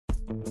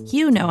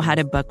You know how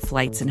to book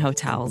flights and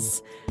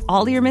hotels.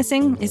 All you're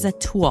missing is a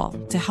tool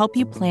to help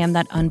you plan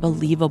that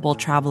unbelievable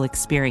travel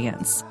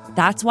experience.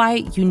 That's why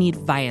you need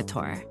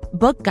Viator.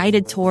 Book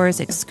guided tours,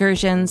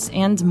 excursions,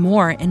 and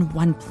more in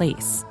one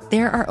place.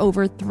 There are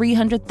over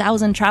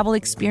 300,000 travel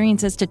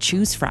experiences to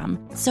choose from,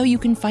 so you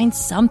can find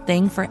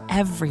something for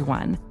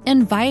everyone.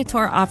 And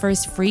Viator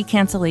offers free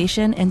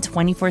cancellation and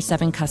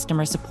 24/7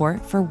 customer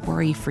support for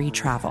worry-free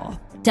travel.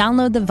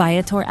 Download the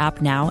Viator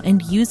app now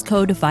and use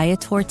code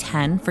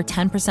Viator10 for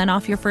 10%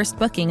 off your first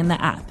booking in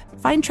the app.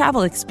 Find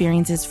travel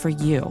experiences for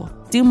you.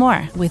 Do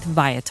more with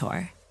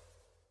Viator.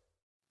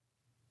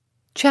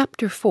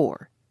 Chapter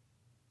 4.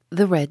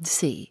 The Red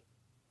Sea.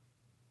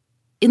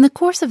 In the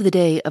course of the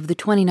day of the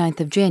 29th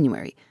of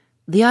January,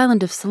 the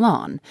island of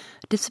Ceylon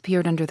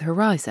disappeared under the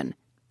horizon,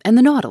 and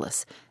the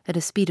Nautilus, at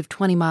a speed of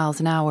 20 miles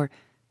an hour,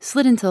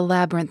 slid into the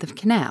labyrinth of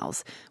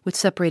canals which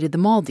separated the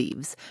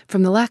Maldives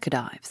from the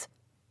Laccadives.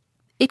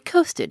 It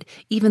coasted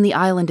even the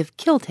island of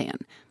Kiltan,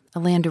 a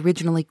land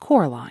originally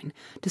coralline,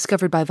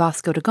 discovered by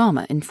Vasco da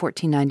Gama in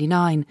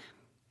 1499,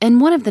 and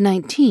one of the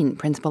 19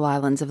 principal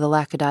islands of the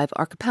Laccadive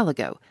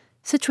archipelago,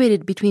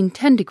 situated between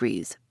 10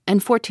 degrees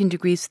and 14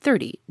 degrees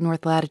 30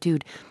 north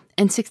latitude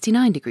and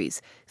 69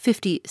 degrees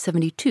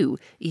 50/72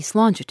 east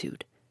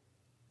longitude.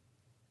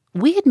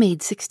 We had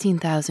made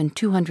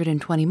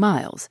 16,220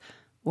 miles,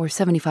 or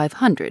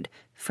 7,500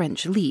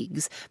 French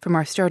leagues, from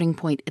our starting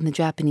point in the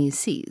Japanese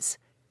seas.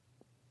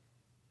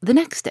 The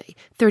next day,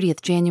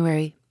 30th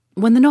January,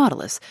 when the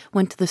Nautilus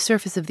went to the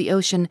surface of the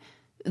ocean,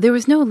 there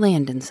was no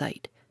land in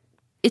sight.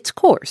 Its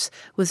course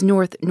was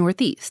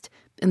north-northeast,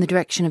 in the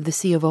direction of the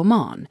Sea of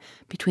Oman,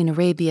 between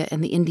Arabia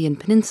and the Indian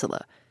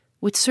Peninsula,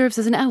 which serves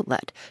as an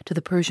outlet to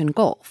the Persian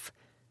Gulf.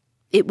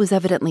 It was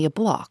evidently a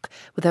block,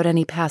 without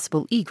any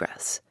passable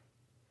egress.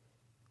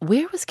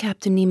 Where was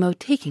Captain Nemo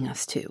taking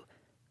us to?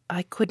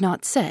 I could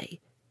not say.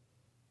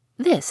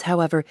 This,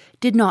 however,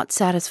 did not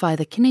satisfy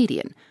the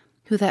Canadian,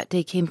 who that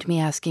day came to me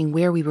asking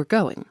where we were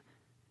going.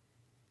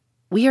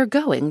 "We are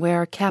going where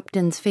our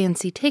captain's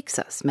fancy takes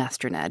us,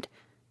 Master Ned."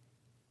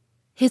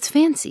 "His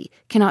fancy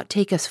cannot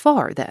take us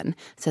far, then,"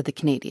 said the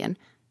Canadian.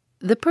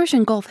 "The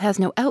Persian Gulf has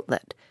no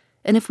outlet,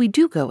 and if we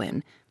do go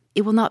in,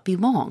 it will not be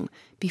long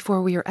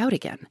before we are out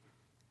again."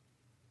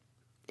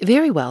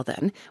 "Very well,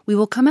 then, we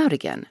will come out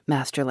again,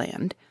 Master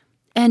Land.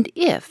 And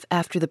if,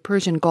 after the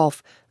Persian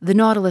Gulf, the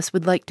Nautilus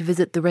would like to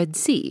visit the Red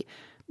Sea,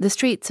 the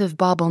Straits of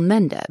Bab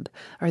el-Mandeb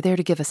are there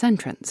to give us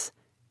entrance."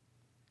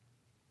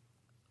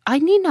 "I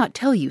need not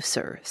tell you,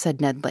 sir,"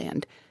 said Ned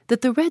Land, "that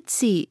the Red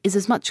Sea is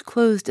as much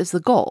closed as the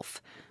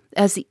Gulf,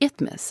 as the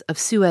Isthmus of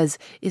Suez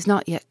is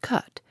not yet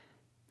cut,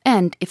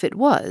 and if it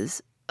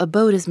was, a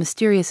boat as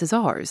mysterious as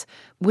ours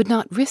would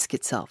not risk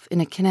itself in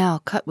a canal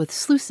cut with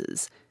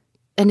sluices,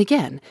 and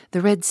again,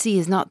 the Red Sea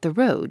is not the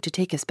road to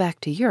take us back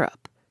to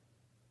Europe."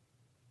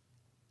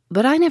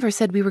 "But I never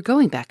said we were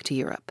going back to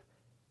Europe."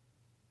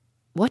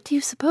 "What do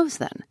you suppose,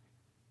 then?"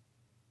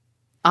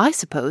 "I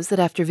suppose that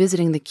after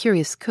visiting the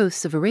curious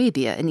coasts of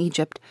Arabia and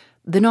Egypt,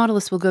 the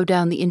Nautilus will go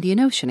down the Indian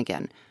Ocean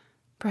again,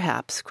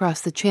 perhaps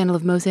cross the Channel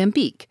of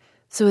Mozambique,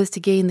 so as to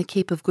gain the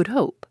Cape of Good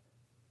Hope."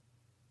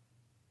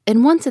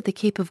 "And once at the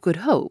Cape of Good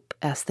Hope,"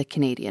 asked the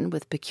Canadian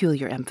with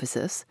peculiar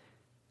emphasis,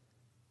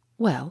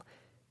 "well,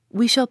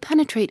 we shall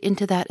penetrate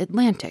into that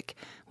Atlantic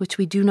which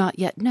we do not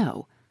yet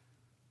know.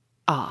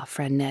 Ah,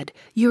 friend Ned,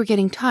 you are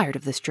getting tired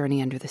of this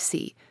journey under the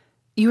sea.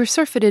 You are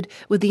surfeited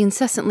with the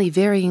incessantly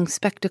varying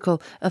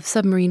spectacle of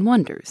submarine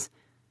wonders.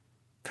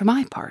 For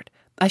my part,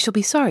 I shall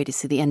be sorry to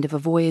see the end of a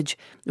voyage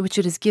which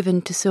it is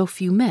given to so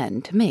few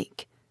men to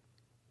make."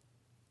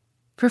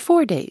 For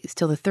 4 days,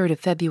 till the 3rd of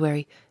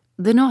February,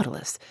 the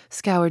Nautilus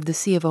scoured the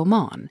Sea of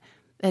Oman,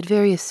 at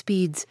various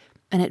speeds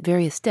and at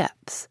various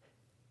depths.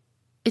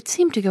 It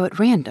seemed to go at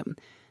random,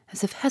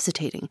 as if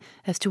hesitating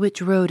as to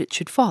which road it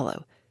should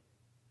follow,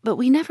 but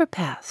we never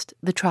passed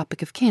the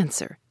Tropic of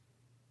Cancer.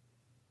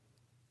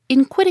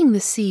 In quitting the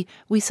sea,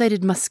 we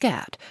sighted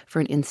Muscat for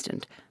an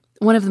instant,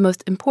 one of the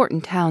most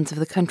important towns of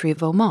the country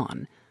of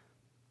Oman.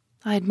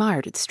 I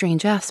admired its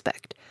strange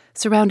aspect,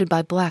 surrounded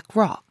by black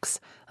rocks,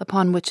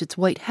 upon which its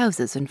white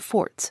houses and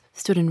forts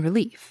stood in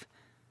relief.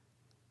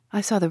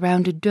 I saw the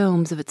rounded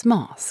domes of its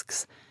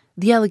mosques,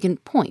 the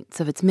elegant points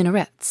of its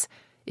minarets,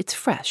 its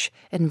fresh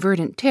and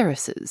verdant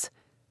terraces.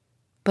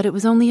 But it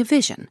was only a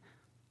vision.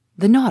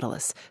 The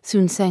Nautilus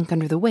soon sank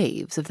under the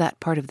waves of that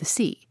part of the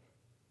sea.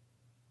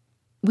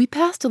 We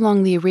passed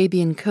along the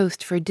Arabian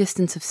coast for a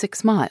distance of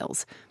 6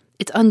 miles,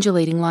 its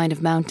undulating line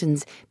of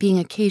mountains being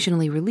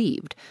occasionally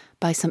relieved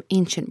by some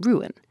ancient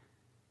ruin.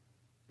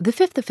 The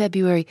 5th of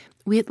February,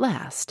 we at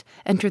last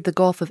entered the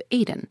Gulf of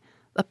Aden,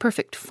 a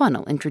perfect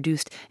funnel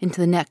introduced into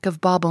the neck of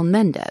Bab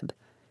el-Mandeb,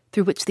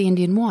 through which the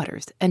Indian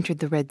waters entered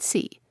the Red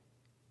Sea.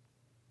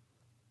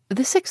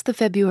 The 6th of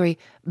February,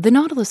 the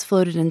Nautilus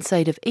floated in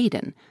sight of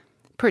Aden,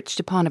 perched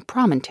upon a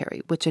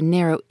promontory which a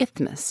narrow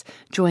isthmus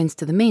joins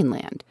to the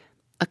mainland,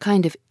 a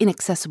kind of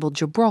inaccessible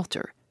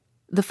Gibraltar,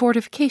 the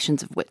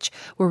fortifications of which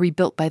were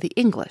rebuilt by the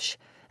English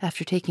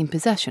after taking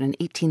possession in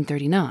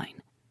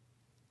 1839.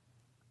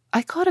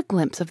 I caught a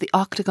glimpse of the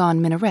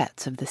octagon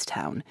minarets of this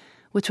town,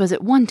 which was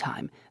at one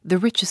time the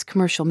richest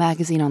commercial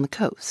magazine on the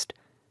coast.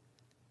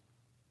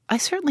 I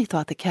certainly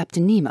thought that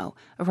Captain Nemo,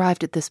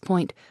 arrived at this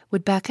point,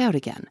 would back out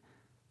again.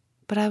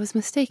 But I was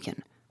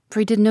mistaken, for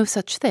he did no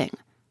such thing,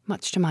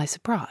 much to my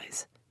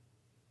surprise.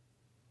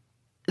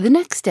 The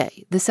next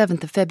day, the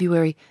 7th of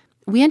February,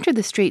 we entered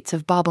the Straits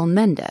of Bab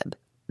el-Mandeb,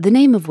 the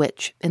name of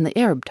which, in the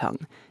Arab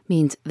tongue,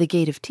 means the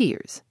Gate of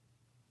Tears.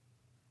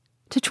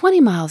 To 20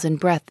 miles in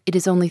breadth, it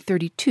is only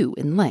 32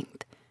 in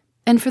length,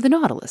 and for the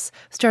Nautilus,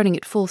 starting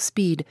at full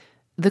speed,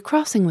 the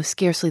crossing was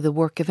scarcely the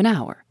work of an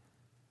hour.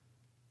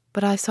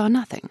 But I saw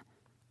nothing.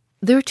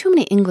 There are too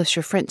many English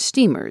or French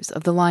steamers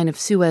of the line of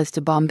Suez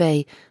to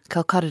Bombay,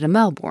 Calcutta to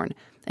Melbourne,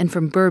 and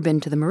from Bourbon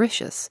to the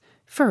Mauritius,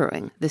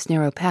 furrowing this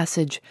narrow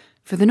passage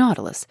for the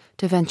Nautilus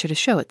to venture to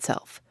show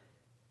itself.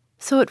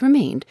 So it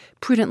remained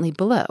prudently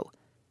below.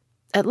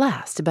 At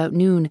last, about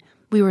noon,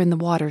 we were in the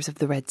waters of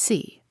the Red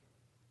Sea.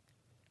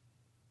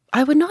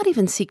 I would not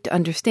even seek to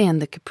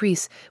understand the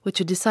caprice which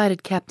had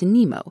decided Captain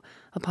Nemo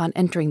upon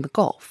entering the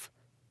Gulf,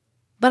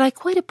 but I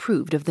quite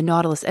approved of the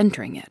Nautilus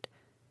entering it.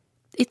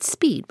 Its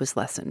speed was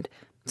lessened.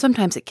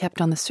 Sometimes it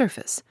kept on the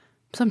surface,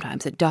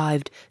 sometimes it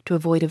dived to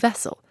avoid a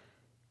vessel,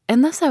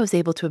 and thus I was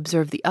able to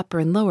observe the upper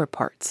and lower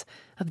parts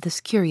of this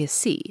curious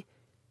sea.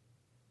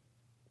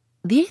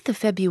 The 8th of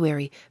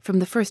February, from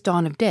the first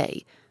dawn of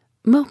day,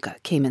 Mocha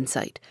came in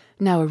sight,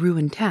 now a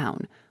ruined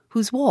town,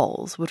 whose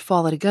walls would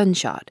fall at a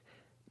gunshot,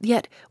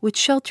 yet which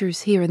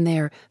shelters here and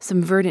there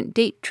some verdant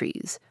date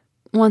trees,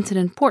 once an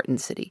important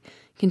city,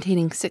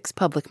 containing 6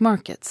 public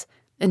markets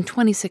and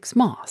 26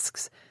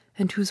 mosques,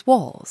 and whose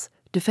walls,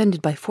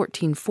 defended by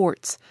 14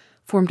 forts,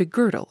 formed a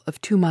girdle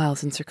of 2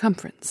 miles in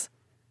circumference.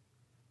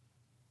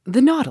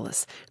 The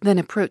Nautilus then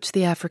approached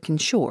the African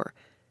shore,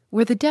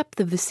 where the depth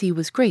of the sea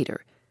was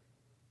greater.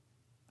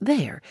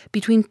 There,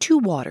 between 2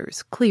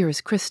 waters, clear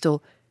as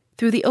crystal,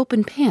 through the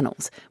open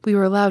panels we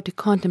were allowed to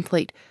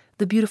contemplate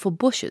the beautiful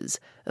bushes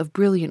of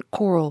brilliant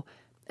coral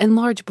and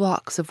large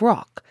blocks of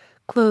rock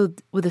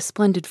clothed with a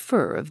splendid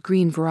fur of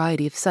green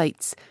variety of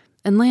sites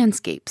and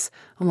landscapes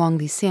along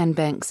these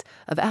sandbanks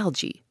of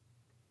algae.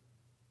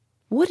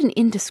 What an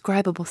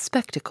indescribable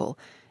spectacle,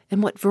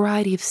 and what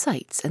variety of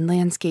sights and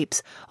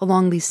landscapes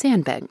along these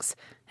sandbanks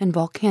and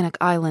volcanic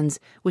islands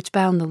which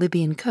bound the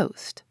Libyan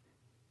coast.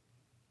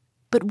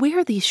 But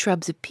where these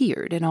shrubs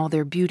appeared in all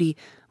their beauty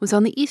was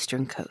on the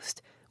eastern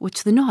coast,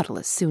 which the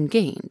Nautilus soon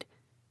gained.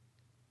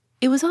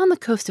 It was on the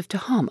coast of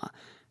Tehama,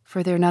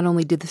 for there not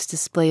only did this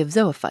display of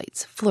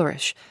zoophytes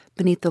flourish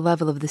beneath the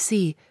level of the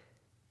sea,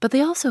 but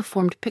they also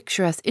formed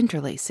picturesque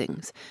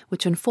interlacings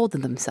which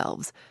unfolded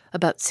themselves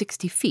about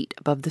 60 feet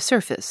above the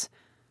surface,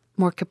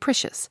 more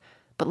capricious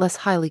but less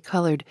highly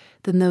colored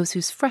than those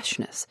whose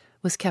freshness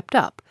was kept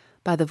up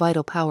by the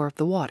vital power of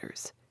the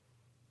waters.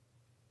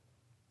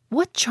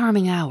 What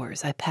charming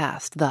hours I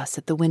passed thus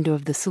at the window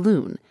of the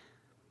saloon!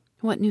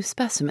 What new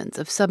specimens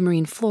of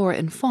submarine flora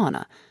and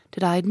fauna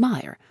did I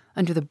admire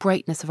under the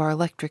brightness of our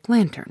electric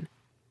lantern!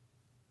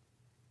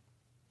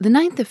 The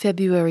 9th of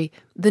February,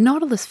 the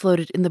Nautilus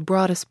floated in the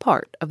broadest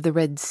part of the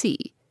Red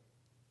Sea.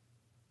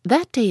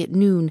 That day at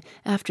noon,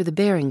 after the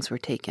bearings were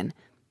taken,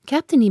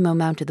 Captain Nemo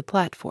mounted the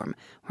platform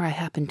where I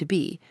happened to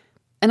be,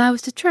 and I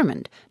was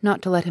determined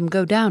not to let him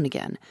go down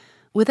again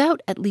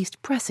without at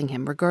least pressing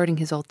him regarding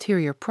his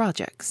ulterior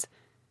projects.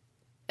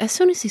 As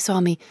soon as he saw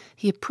me,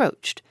 he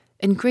approached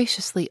and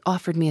graciously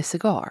offered me a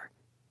cigar.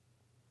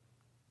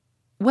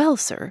 "Well,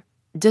 sir,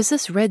 does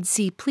this Red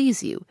Sea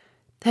please you?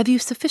 Have you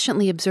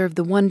sufficiently observed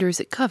the wonders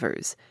it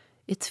covers,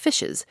 its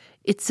fishes,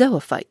 its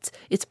zoophytes,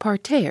 its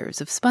parterres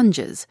of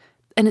sponges,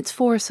 and its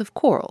forests of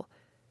coral?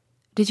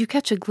 Did you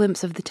catch a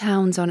glimpse of the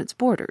towns on its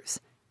borders?"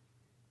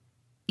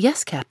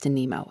 "Yes, Captain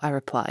Nemo," I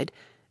replied,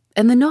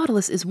 "and the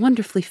Nautilus is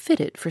wonderfully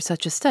fitted for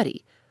such a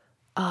study.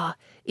 Ah,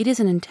 it is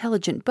an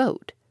intelligent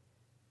boat."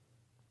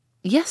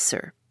 "Yes,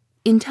 sir,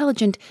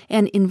 intelligent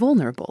and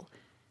invulnerable.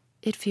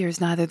 It fears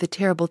neither the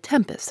terrible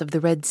tempests of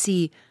the Red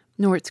Sea,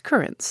 nor its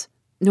currents,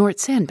 nor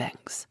its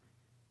sandbanks."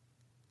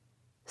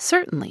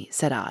 "Certainly,"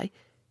 said I.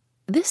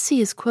 "This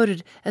sea is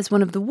quoted as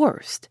one of the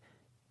worst,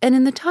 and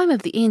in the time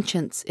of the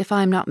ancients, if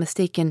I am not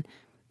mistaken,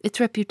 its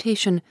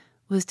reputation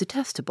was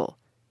detestable."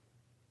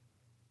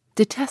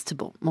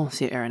 "Detestable,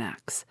 Monsieur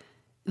Aronnax.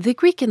 The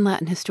Greek and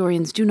Latin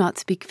historians do not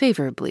speak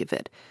favorably of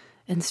it,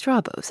 and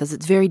Strabo says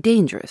it's very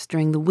dangerous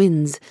during the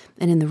winds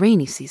and in the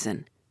rainy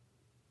season.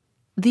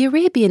 The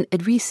Arabian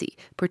Edrisi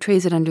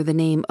portrays it under the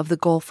name of the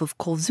Gulf of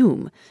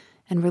Kulzum,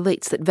 and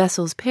relates that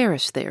vessels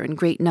perish there in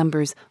great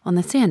numbers on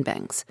the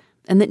sandbanks,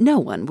 and that no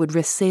one would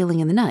risk sailing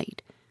in the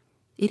night.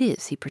 It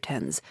is, he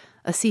pretends,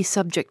 a sea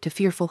subject to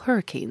fearful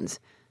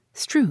hurricanes,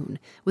 strewn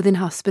with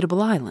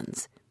inhospitable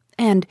islands,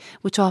 and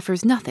which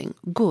offers nothing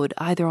good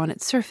either on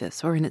its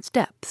surface or in its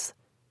depths."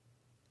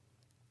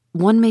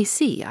 "One may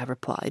see," I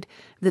replied,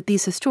 "that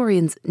these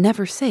historians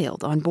never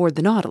sailed on board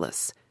the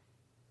Nautilus."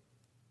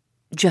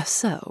 "Just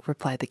so,"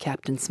 replied the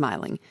captain,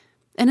 smiling,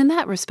 "and in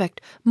that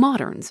respect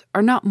moderns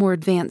are not more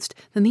advanced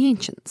than the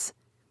ancients.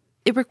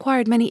 It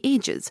required many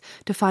ages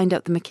to find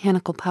out the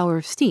mechanical power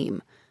of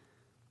steam.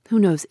 Who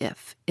knows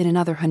if, in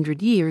another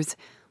 100 years,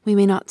 we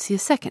may not see a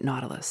second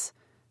Nautilus.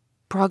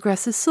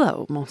 Progress is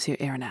slow, Monsieur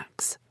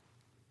Aronnax.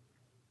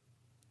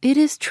 It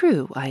is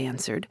true, I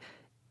answered.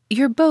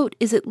 Your boat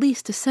is at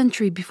least a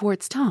century before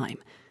its time,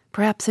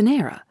 perhaps an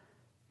era.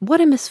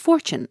 What a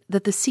misfortune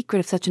that the secret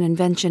of such an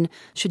invention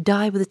should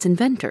die with its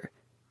inventor.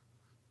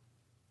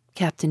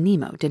 Captain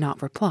Nemo did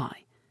not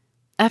reply.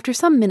 After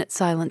some minutes'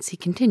 silence, he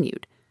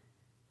continued.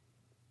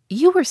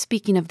 You were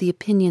speaking of the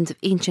opinions of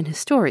ancient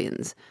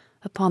historians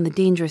upon the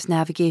dangerous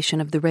navigation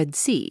of the Red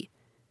Sea.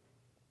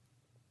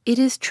 It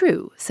is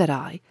true, said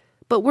I,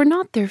 but were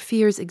not their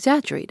fears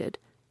exaggerated?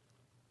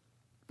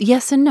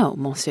 Yes and no,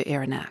 Monsieur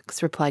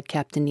Aronnax, replied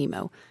Captain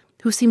Nemo,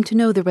 who seemed to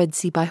know the Red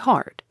Sea by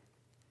heart.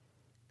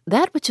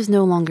 That which is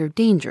no longer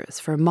dangerous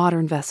for a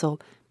modern vessel,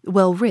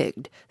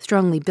 well-rigged,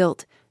 strongly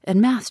built,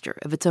 and master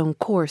of its own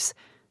course,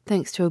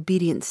 thanks to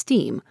obedient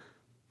steam,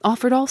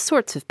 offered all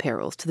sorts of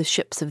perils to the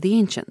ships of the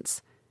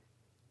ancients.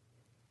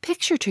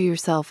 Picture to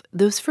yourself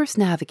those first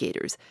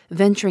navigators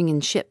venturing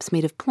in ships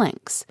made of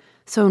planks,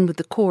 sewn with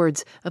the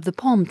cords of the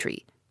palm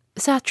tree,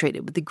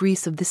 saturated with the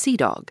grease of the sea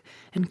dog,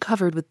 and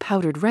covered with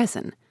powdered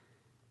resin.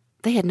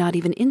 They had not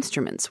even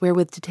instruments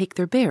wherewith to take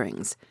their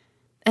bearings,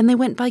 and they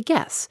went by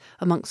guess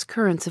amongst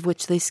currents of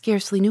which they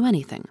scarcely knew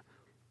anything.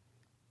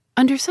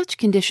 Under such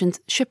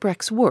conditions,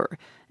 shipwrecks were,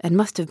 and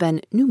must have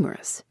been,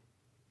 numerous.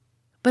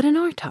 But in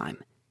our time,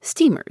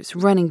 steamers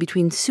running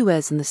between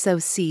Suez and the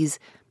South Seas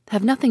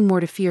have nothing more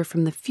to fear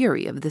from the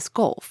fury of this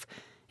gulf,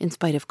 in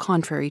spite of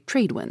contrary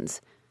trade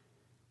winds.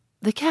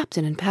 The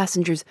captain and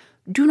passengers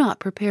do not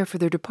prepare for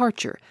their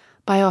departure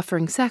by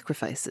offering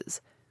sacrifices,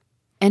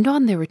 and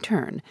on their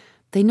return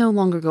they no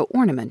longer go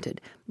ornamented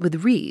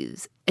with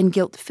wreaths and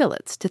gilt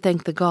fillets to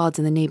thank the gods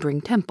in the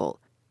neighboring temple.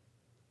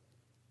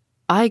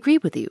 I agree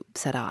with you,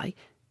 said I,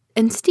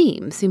 and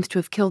steam seems to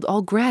have killed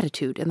all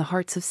gratitude in the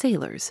hearts of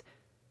sailors.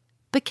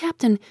 But,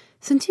 Captain,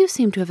 since you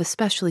seem to have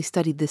especially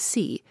studied the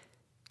sea,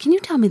 can you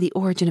tell me the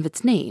origin of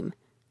its name?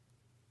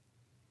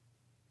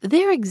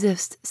 There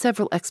exist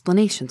several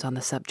explanations on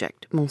the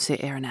subject, Monsieur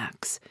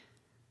Aronnax.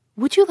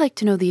 Would you like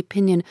to know the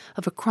opinion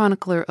of a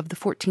chronicler of the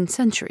 14th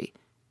century?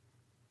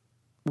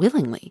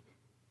 Willingly.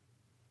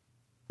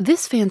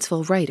 This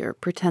fanciful writer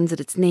pretends that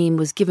its name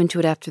was given to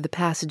it after the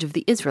passage of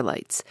the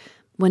Israelites,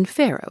 when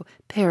Pharaoh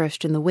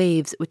perished in the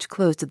waves which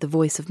closed at the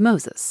voice of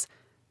Moses.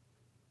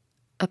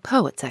 A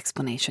poet's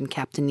explanation,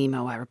 Captain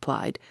Nemo, I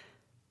replied.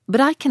 But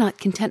I cannot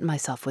content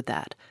myself with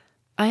that.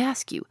 I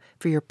ask you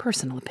for your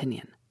personal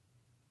opinion.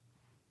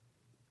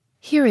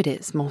 Here it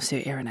is,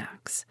 Monsieur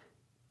Aronnax.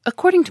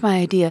 According to my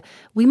idea,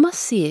 we must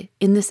see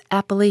in this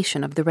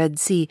appellation of the Red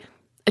Sea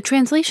a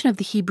translation of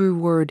the Hebrew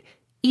word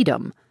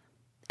Edom,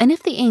 and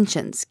if the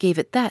ancients gave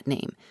it that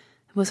name,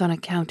 it was on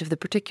account of the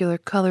particular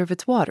color of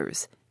its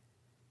waters.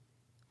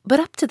 But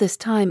up to this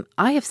time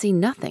I have seen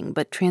nothing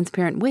but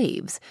transparent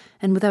waves,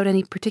 and without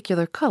any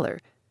particular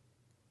color.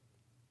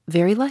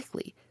 Very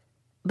likely,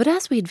 but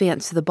as we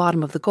advance to the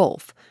bottom of the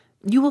gulf,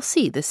 you will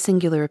see this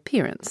singular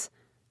appearance.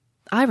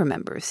 I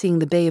remember seeing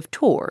the Bay of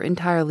Tor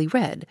entirely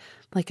red,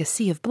 like a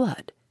sea of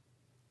blood.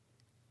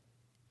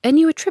 And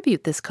you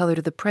attribute this color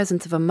to the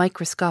presence of a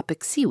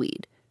microscopic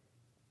seaweed?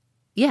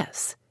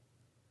 Yes.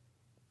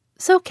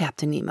 So,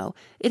 Captain Nemo,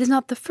 it is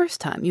not the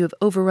first time you have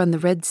overrun the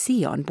Red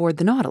Sea on board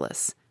the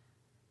Nautilus.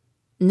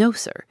 No,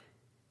 sir.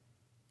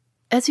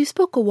 As you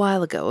spoke a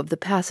while ago of the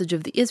passage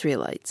of the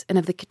Israelites and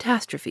of the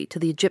catastrophe to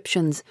the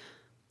Egyptians,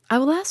 I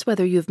will ask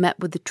whether you have met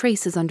with the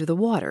traces under the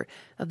water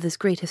of this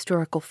great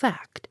historical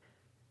fact.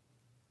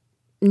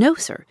 No,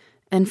 sir,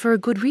 and for a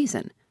good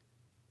reason.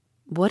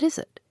 What is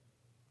it?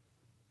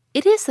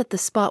 It is that the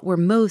spot where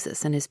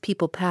Moses and his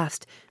people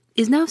passed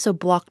is now so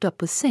blocked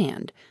up with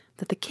sand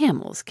that the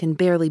camels can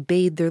barely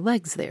bathe their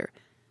legs there.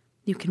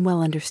 You can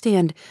well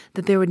understand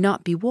that there would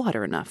not be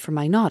water enough for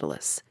my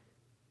Nautilus.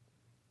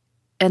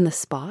 And the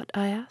spot?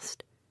 I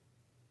asked.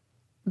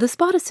 The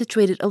spot is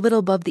situated a little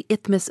above the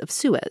Isthmus of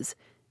Suez,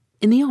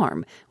 in the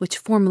arm which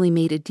formerly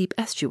made a deep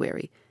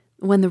estuary,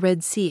 when the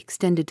Red Sea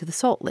extended to the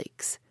Salt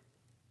Lakes.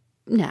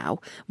 Now,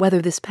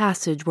 whether this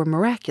passage were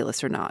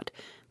miraculous or not,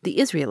 the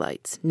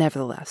Israelites,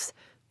 nevertheless,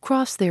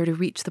 crossed there to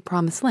reach the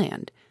Promised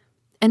Land,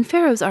 and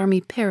Pharaoh's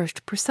army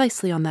perished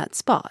precisely on that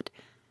spot,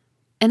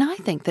 and I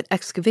think that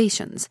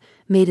excavations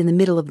made in the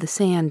middle of the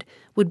sand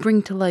would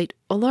bring to light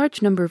a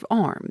large number of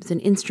arms and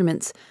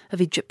instruments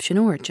of Egyptian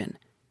origin.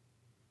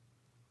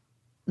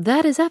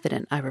 That is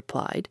evident, I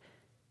replied,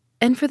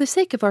 and for the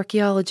sake of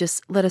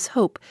archaeologists, let us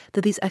hope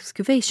that these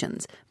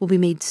excavations will be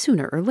made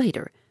sooner or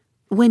later,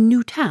 when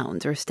new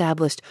towns are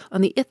established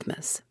on the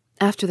Isthmus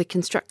after the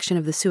construction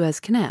of the Suez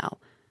Canal,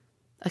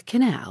 a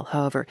canal,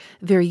 however,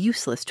 very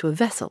useless to a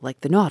vessel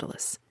like the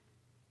Nautilus.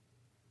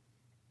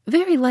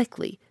 Very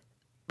likely,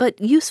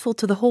 but useful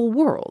to the whole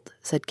world,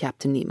 said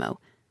Captain Nemo.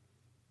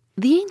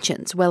 The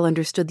ancients well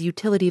understood the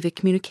utility of a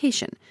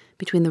communication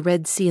between the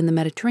Red Sea and the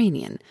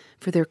Mediterranean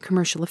for their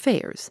commercial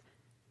affairs.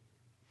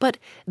 But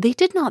they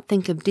did not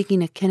think of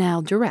digging a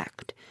canal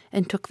direct,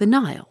 and took the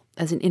Nile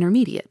as an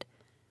intermediate.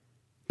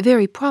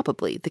 Very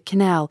probably the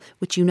canal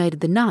which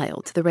united the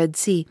Nile to the Red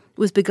Sea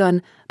was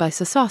begun by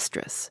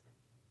Sesostris,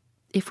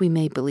 if we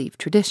may believe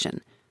tradition.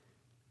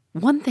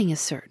 One thing is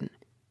certain,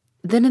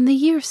 that in the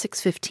year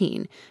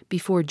 615,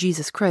 before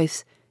Jesus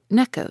Christ,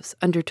 Necos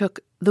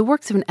undertook the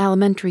works of an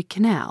alimentary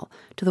canal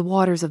to the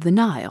waters of the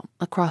Nile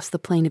across the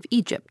plain of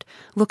Egypt,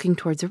 looking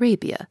towards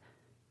Arabia.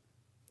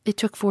 It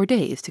took 4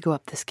 days to go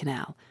up this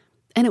canal,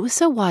 and it was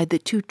so wide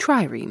that 2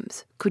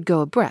 triremes could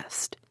go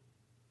abreast.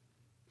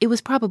 It was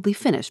probably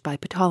finished by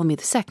Ptolemy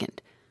II.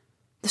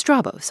 The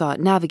Strabo saw it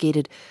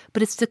navigated,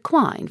 but its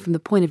decline from the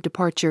point of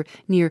departure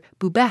near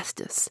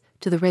Bubastis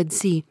to the Red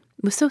Sea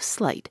was so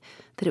slight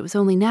that it was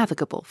only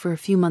navigable for a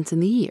few months in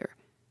the year.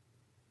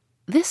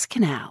 This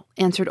canal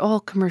answered all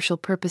commercial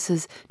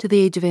purposes to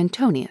the age of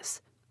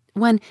Antonius,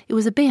 when it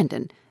was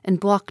abandoned and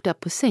blocked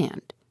up with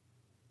sand.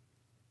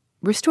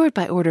 Restored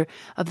by order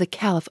of the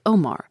Caliph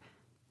Omar,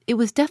 it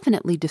was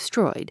definitely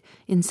destroyed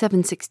in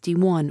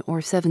 761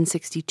 or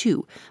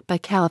 762 by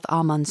Caliph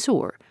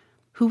al-Mansur,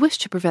 who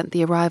wished to prevent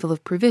the arrival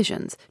of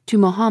provisions to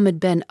Mohammed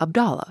ben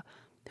Abdallah,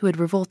 who had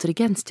revolted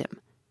against him.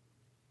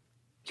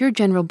 Your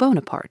General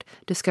Bonaparte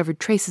discovered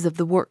traces of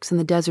the works in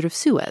the desert of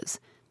Suez,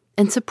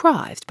 and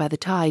surprised by the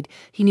tide,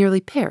 he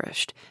nearly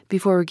perished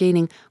before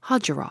regaining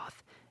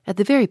Hajaroth, at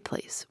the very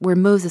place where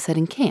Moses had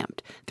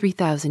encamped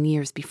 3,000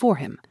 years before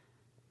him.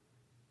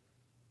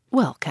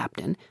 Well,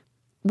 Captain,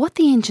 what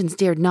the ancients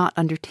dared not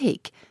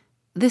undertake,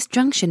 this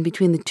junction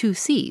between the 2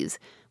 seas,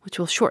 which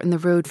will shorten the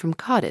road from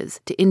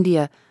Cadiz to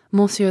India,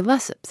 Monsieur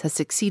Lesseps has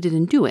succeeded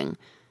in doing.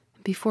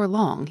 Before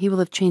long, he will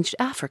have changed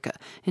Africa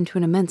into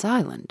an immense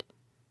island.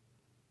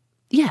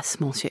 Yes,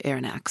 Monsieur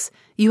Aronnax,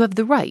 you have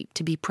the right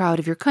to be proud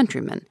of your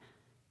countrymen.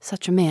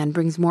 Such a man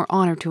brings more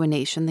honor to a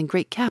nation than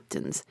great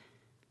captains.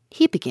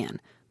 He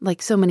began,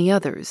 like so many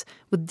others,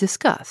 with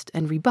disgust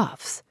and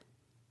rebuffs.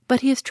 But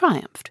he has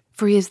triumphed,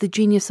 for he has the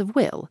genius of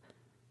will.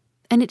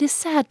 And it is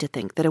sad to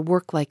think that a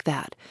work like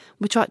that,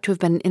 which ought to have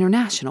been an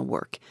international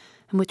work,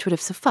 and which would have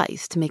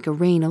sufficed to make a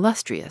reign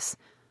illustrious,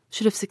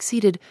 should have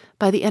succeeded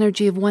by the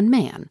energy of one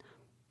man.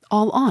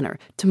 All honor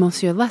to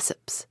Monsieur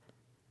Lesseps.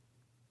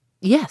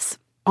 Yes,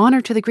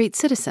 honor to the great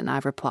citizen, I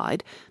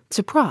replied,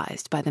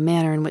 surprised by the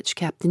manner in which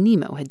Captain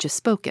Nemo had just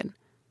spoken.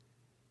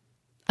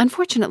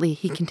 Unfortunately,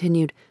 he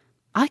continued,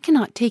 I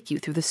cannot take you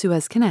through the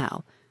Suez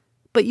Canal,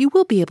 but you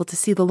will be able to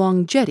see the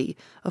long jetty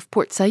of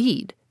Port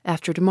Said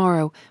after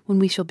tomorrow, when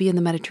we shall be in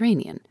the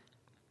Mediterranean.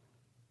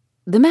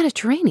 The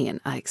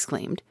Mediterranean, I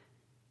exclaimed.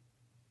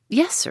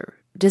 Yes, sir.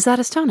 Does that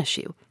astonish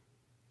you?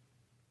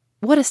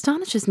 What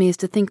astonishes me is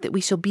to think that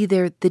we shall be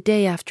there the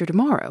day after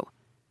tomorrow.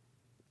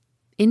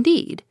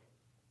 Indeed?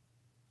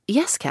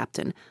 Yes,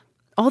 Captain,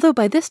 although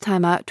by this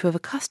time I ought to have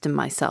accustomed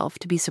myself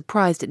to be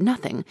surprised at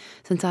nothing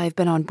since I have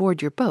been on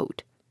board your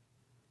boat.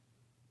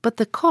 But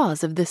the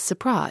cause of this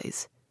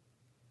surprise?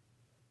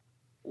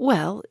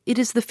 Well, it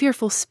is the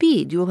fearful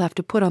speed you will have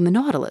to put on the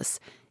Nautilus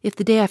if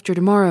the day after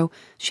tomorrow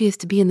she is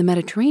to be in the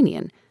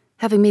Mediterranean,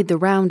 having made the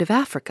round of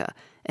Africa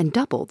and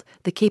doubled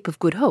the Cape of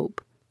Good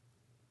Hope.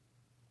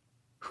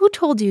 Who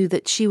told you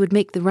that she would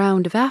make the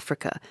round of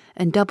Africa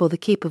and double the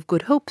Cape of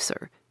Good Hope,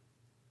 sir?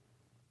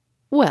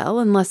 Well,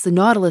 unless the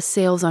Nautilus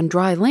sails on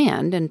dry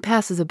land and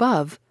passes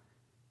above.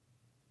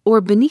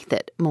 Or beneath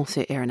it,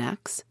 Monsieur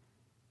Aronnax.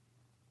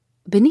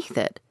 Beneath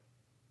it?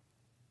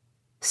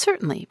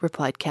 Certainly,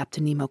 replied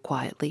Captain Nemo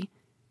quietly.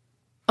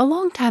 A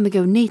long time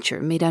ago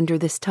nature made under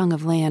this tongue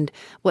of land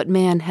what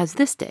man has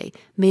this day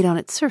made on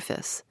its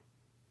surface.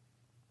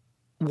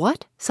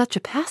 What? Such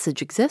a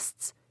passage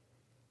exists?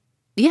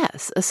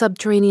 Yes, a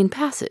subterranean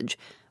passage,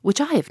 which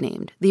I have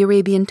named the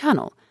Arabian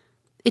Tunnel.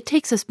 It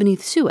takes us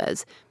beneath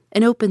Suez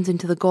and opens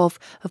into the Gulf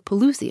of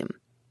Pelusium.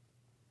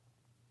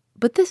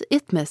 But this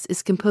isthmus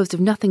is composed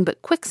of nothing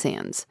but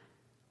quicksands.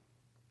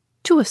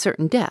 To a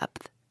certain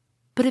depth,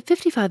 but at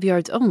 55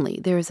 yards only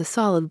there is a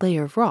solid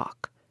layer of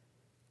rock.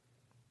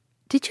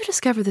 Did you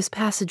discover this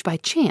passage by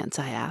chance?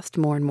 I asked,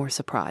 more and more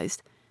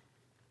surprised.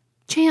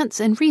 Chance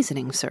and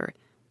reasoning, sir,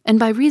 and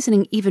by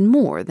reasoning even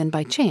more than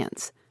by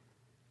chance.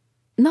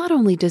 Not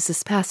only does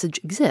this passage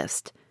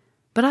exist,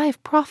 but I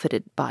have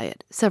profited by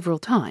it several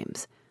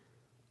times.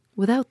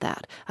 Without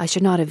that, I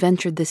should not have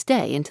ventured this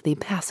day into the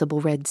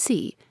impassable Red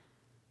Sea.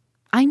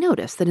 I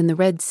noticed that in the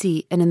Red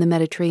Sea and in the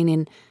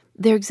Mediterranean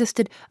there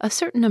existed a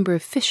certain number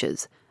of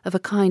fishes of a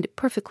kind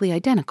perfectly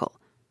identical.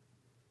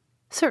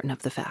 Certain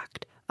of the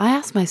fact, I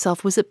asked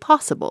myself, was it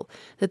possible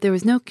that there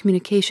was no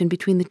communication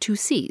between the 2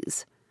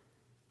 seas?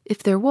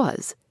 If there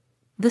was,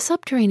 the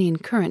subterranean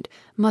current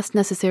must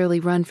necessarily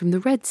run from the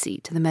Red Sea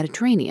to the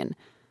Mediterranean,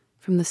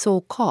 from the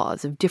sole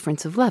cause of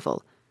difference of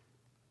level.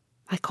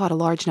 I caught a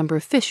large number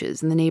of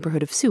fishes in the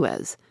neighborhood of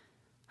Suez.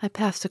 I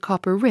passed a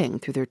copper ring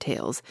through their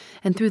tails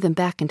and threw them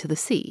back into the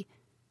sea.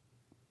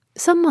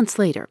 Some months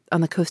later,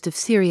 on the coast of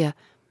Syria,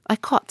 I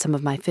caught some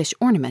of my fish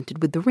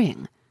ornamented with the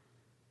ring.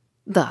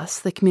 Thus,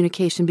 the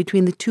communication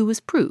between the 2 was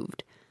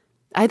proved.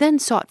 I then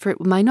sought for it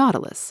with my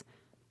Nautilus.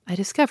 I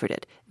discovered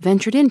it,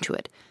 ventured into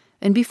it,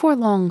 and before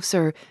long,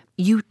 sir,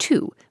 you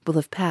too will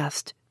have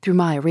passed through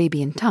my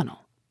Arabian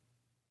Tunnel.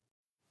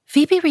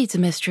 Phoebe Reads a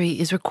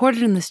Mystery is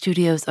recorded in the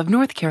studios of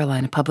North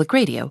Carolina Public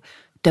Radio,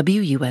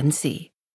 WUNC.